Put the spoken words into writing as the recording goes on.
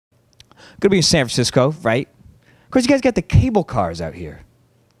Gonna be in San Francisco, right? Of course, you guys got the cable cars out here.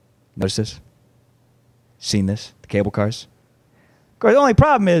 Notice this? Seen this? The cable cars? Of course, the only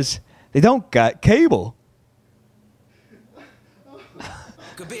problem is they don't got cable.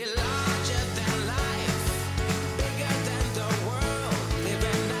 Could be larger than life, bigger than the world,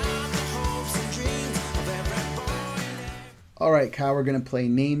 living out the hopes and dreams of every boy. All right, Kyle, we're going to play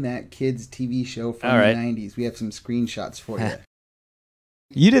Name That Kids TV show from the 90s. We have some screenshots for you.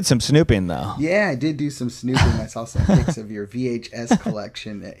 You did some snooping, though. Yeah, I did do some snooping. I saw some pics of your VHS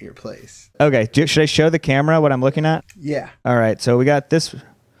collection at your place. Okay, should I show the camera what I'm looking at? Yeah. All right, so we got this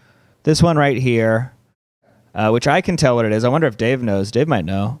one right here, which I can tell what it is. I wonder if Dave knows. Dave might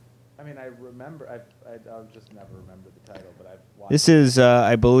know. I mean, I remember. I'll just never remember the title, but I've watched. This is,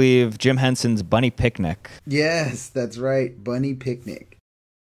 I believe, Jim Henson's Bunny Picnic. Yes, that's right, Bunny Picnic.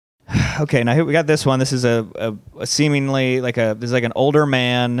 Okay, now here we got this one. This is a seemingly like this is like an older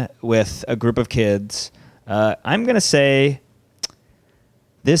man with a group of kids. I'm gonna say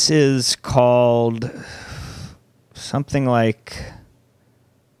this is called something like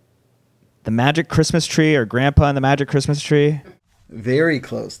The Magic Christmas Tree or Grandpa and the Magic Christmas Tree. Very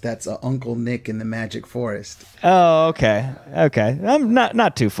close. That's Uncle Nick in the Magic Forest. Oh, okay, okay. I'm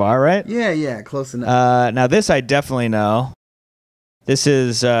not too far, right? Yeah, close enough. Now this I definitely know. This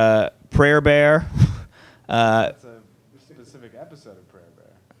is Prayer Bear. It's a specific episode of Prayer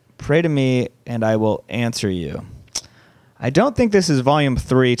Bear. Pray to me and I will answer you. I don't think this is volume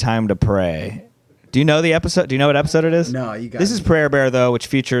 3, Time to Pray. Do you know the episode? Do you know what episode it is? No, you got This is Prayer Bear, though, which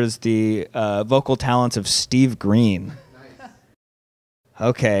features the vocal talents of Steve Green. Nice.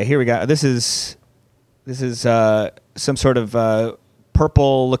 Okay, here we go. This is some sort of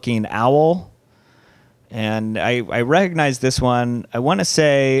purple-looking owl. And I recognize this one. I want to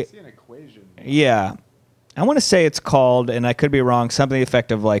say... I see an equation. Yeah. I want to say it's called, and I could be wrong, something to the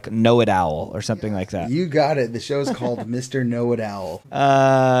effect of like Know-It Owl or something like that. You got it. The show's called Mr. Know-It Owl.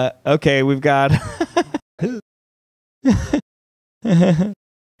 Okay, we've got...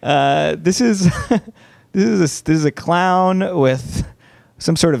 this is a clown with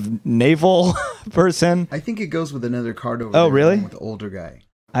some sort of naval person. I think it goes with another card over there. Oh, really? With the older guy.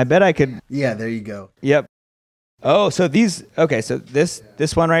 I bet I could... Yeah, there you go. Yep. Oh, so these... Okay, so this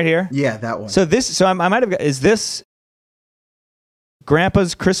one right here? Yeah, that one. So I might have got... Is this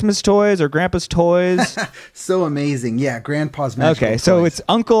Grandpa's Christmas Toys or Grandpa's Toys? So amazing. Yeah, Grandpa's Magical Okay, Toys. so it's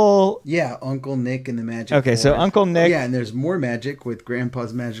Uncle... Yeah, Uncle Nick and the Magic Okay, Forest. so Uncle Nick... Yeah, and there's more magic with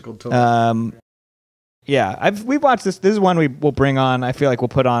Grandpa's Magical Toys. Yeah, we've watched this. This is one we'll bring on. I feel like we'll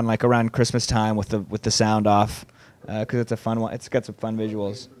put on like around Christmas time with the sound off. Because it's a fun one. It's got some fun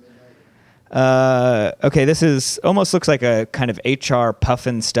visuals. Okay, this is almost looks like a kind of HR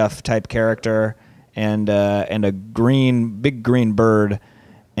Puffin stuff type character, and a big green bird.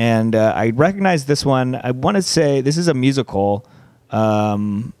 And I recognize this one. I want to say this is a musical.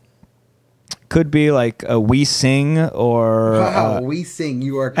 Could be like a We Sing or wow, We Sing.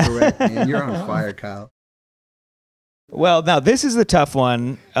 You are correct, man. You're on fire, Kyle. Well, now this is the tough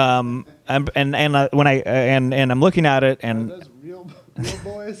one. When I'm looking at it, and Are those real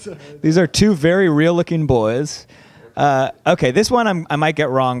boys? these are two very real-looking boys. Okay, this one I might get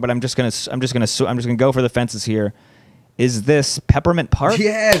wrong, but I'm just gonna go for the fences here. Is this Peppermint Park?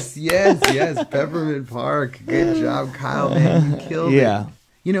 Yes. Peppermint Park. Good job, Kyle, man. You killed it.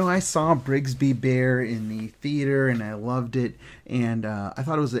 You know, I saw Brigsby Bear in the theater, and I loved it. And I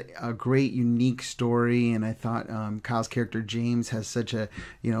thought it was a great, unique story. And I thought Kyle's character James has such a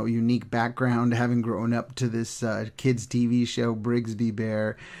unique background, having grown up to this kids' TV show, Brigsby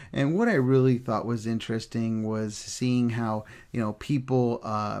Bear. And what I really thought was interesting was seeing how people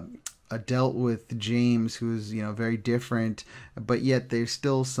dealt with James, who's very different, but yet there's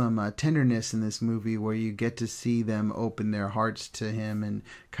still some tenderness in this movie where you get to see them open their hearts to him and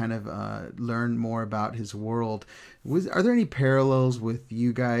kind of learn more about his world. Are there any parallels with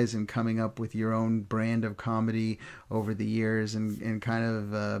you guys and coming up with your own brand of comedy over the years and kind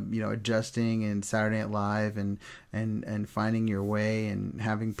of adjusting in Saturday Night Live and finding your way and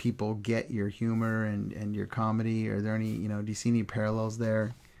having people get your humor and your comedy? Are there any do you see any parallels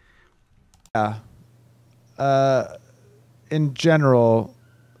there? Yeah. In general,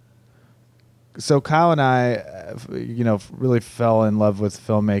 so Kyle and I, really fell in love with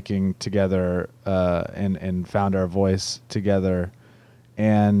filmmaking together, and found our voice together.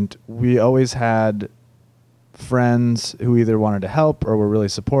 And we always had friends who either wanted to help or were really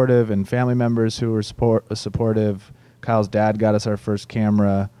supportive, and family members who were supportive. Kyle's dad got us our first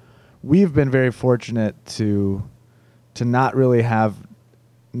camera. We've been very fortunate to not really have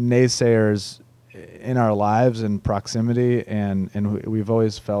naysayers in our lives and proximity, and we've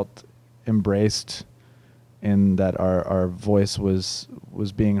always felt embraced, in that our voice was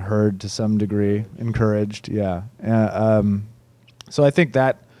being heard to some degree, encouraged. Yeah. So I think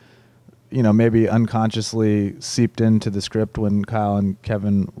that, maybe unconsciously seeped into the script when Kyle and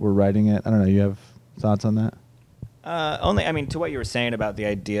Kevin were writing it. I don't know. You have thoughts on that? To what you were saying about the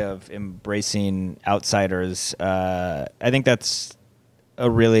idea of embracing outsiders, I think that's a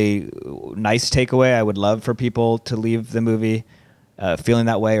really nice takeaway. I would love for people to leave the movie feeling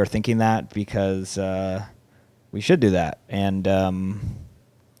that way or thinking that, because we should do that. And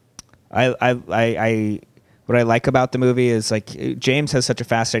what I like about the movie is, like, James has such a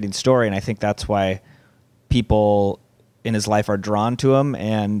fascinating story, and I think that's why people in his life are drawn to him.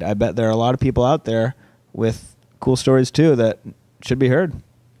 And I bet there are a lot of people out there with cool stories too that should be heard.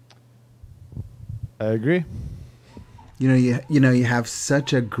 I agree. You have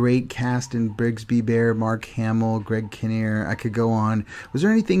such a great cast in Brigsby Bear, Mark Hamill, Greg Kinnear. I could go on. Was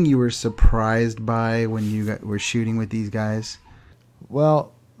there anything you were surprised by when you were shooting with these guys?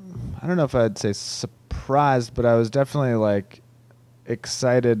 Well, I don't know if I'd say surprised, but I was definitely like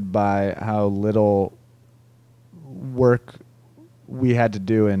excited by how little work we had to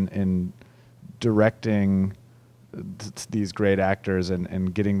do in directing these great actors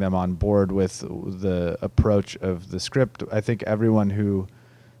and getting them on board with the approach of the script. I think everyone who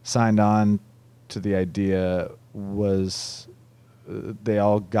signed on to the idea was, they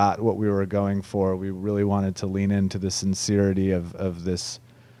all got what we were going for. We really wanted to lean into the sincerity of this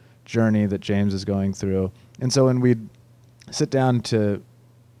journey that James is going through. And so when we'd sit down to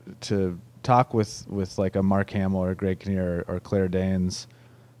talk with like a Mark Hamill or Greg Kinnear or Claire Danes,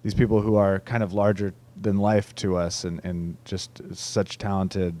 these people who are kind of larger than life to us and just such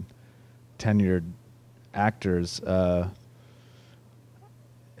talented, tenured actors,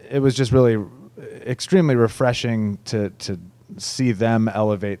 it was just really extremely refreshing to see them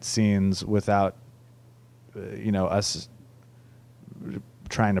elevate scenes without us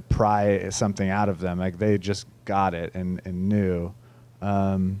trying to pry something out of them. Like, they just got it and knew.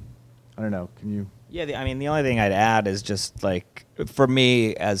 I don't know. Can you? Yeah, the only thing I'd add is just, like, for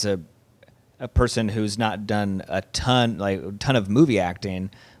me as a person who's not done a ton of movie acting,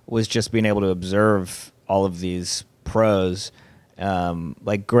 was just being able to observe all of these pros.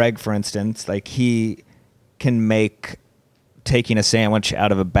 Like Greg, for instance, like, he can make taking a sandwich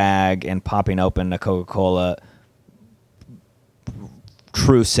out of a bag and popping open a Coca-Cola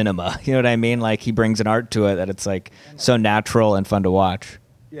true cinema. You know what I mean? Like, he brings an art to it that it's like so natural and fun to watch.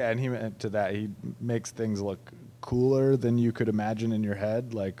 Yeah, and he makes things look cooler than you could imagine in your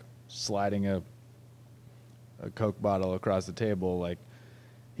head, like sliding a Coke bottle across the table. Like,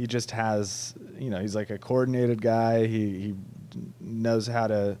 he just has, he's like a coordinated guy. He knows how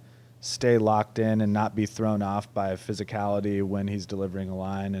to stay locked in and not be thrown off by physicality when he's delivering a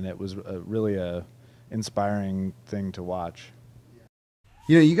line, and it was really a inspiring thing to watch.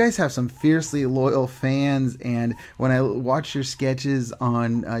 You guys have some fiercely loyal fans, and when I watch your sketches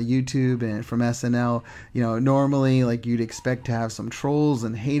on YouTube and from SNL, normally, like, you'd expect to have some trolls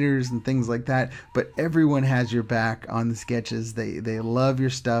and haters and things like that, but everyone has your back on the sketches. They love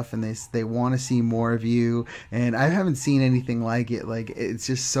your stuff, and they want to see more of you, and I haven't seen anything like it. Like, it's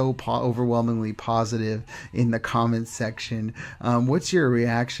just so overwhelmingly positive in the comments section. What's your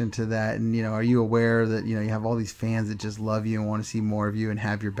reaction to that? And, are you aware that, you have all these fans that just love you and want to see more of you and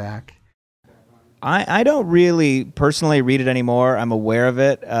have your back? I don't really personally read it anymore. I'm aware of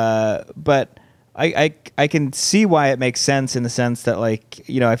it, but I can see why it makes sense, in the sense that, like,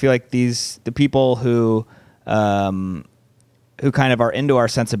 I feel like the people who kind of are into our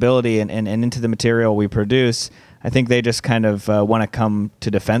sensibility and into the material we produce, I think they just kind of want to come to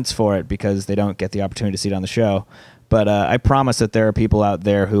defense for it because they don't get the opportunity to see it on the show. But I promise that there are people out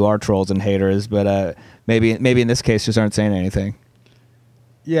there who are trolls and haters, but maybe in this case just aren't saying anything.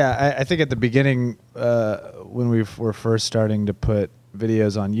 Yeah, I think at the beginning, when we were first starting to put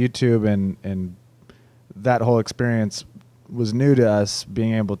videos on YouTube, and that whole experience was new to us,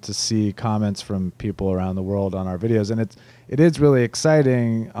 being able to see comments from people around the world on our videos, and it is really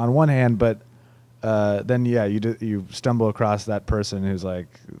exciting on one hand, but then you stumble across that person who's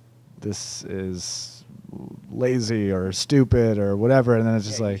like, this is lazy or stupid or whatever, and then it's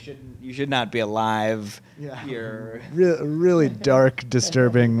just like, you should not be alive. Yeah. Here. Really dark,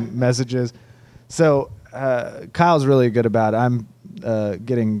 disturbing messages. So Kyle's really good about it. I'm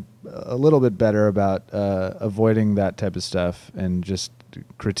getting a little bit better about avoiding that type of stuff and just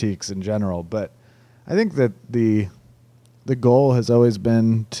critiques in general. But I think that the goal has always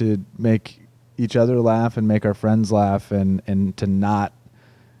been to make each other laugh and make our friends laugh, and to not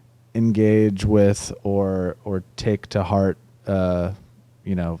engage with or take to heart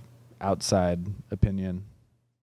outside opinion.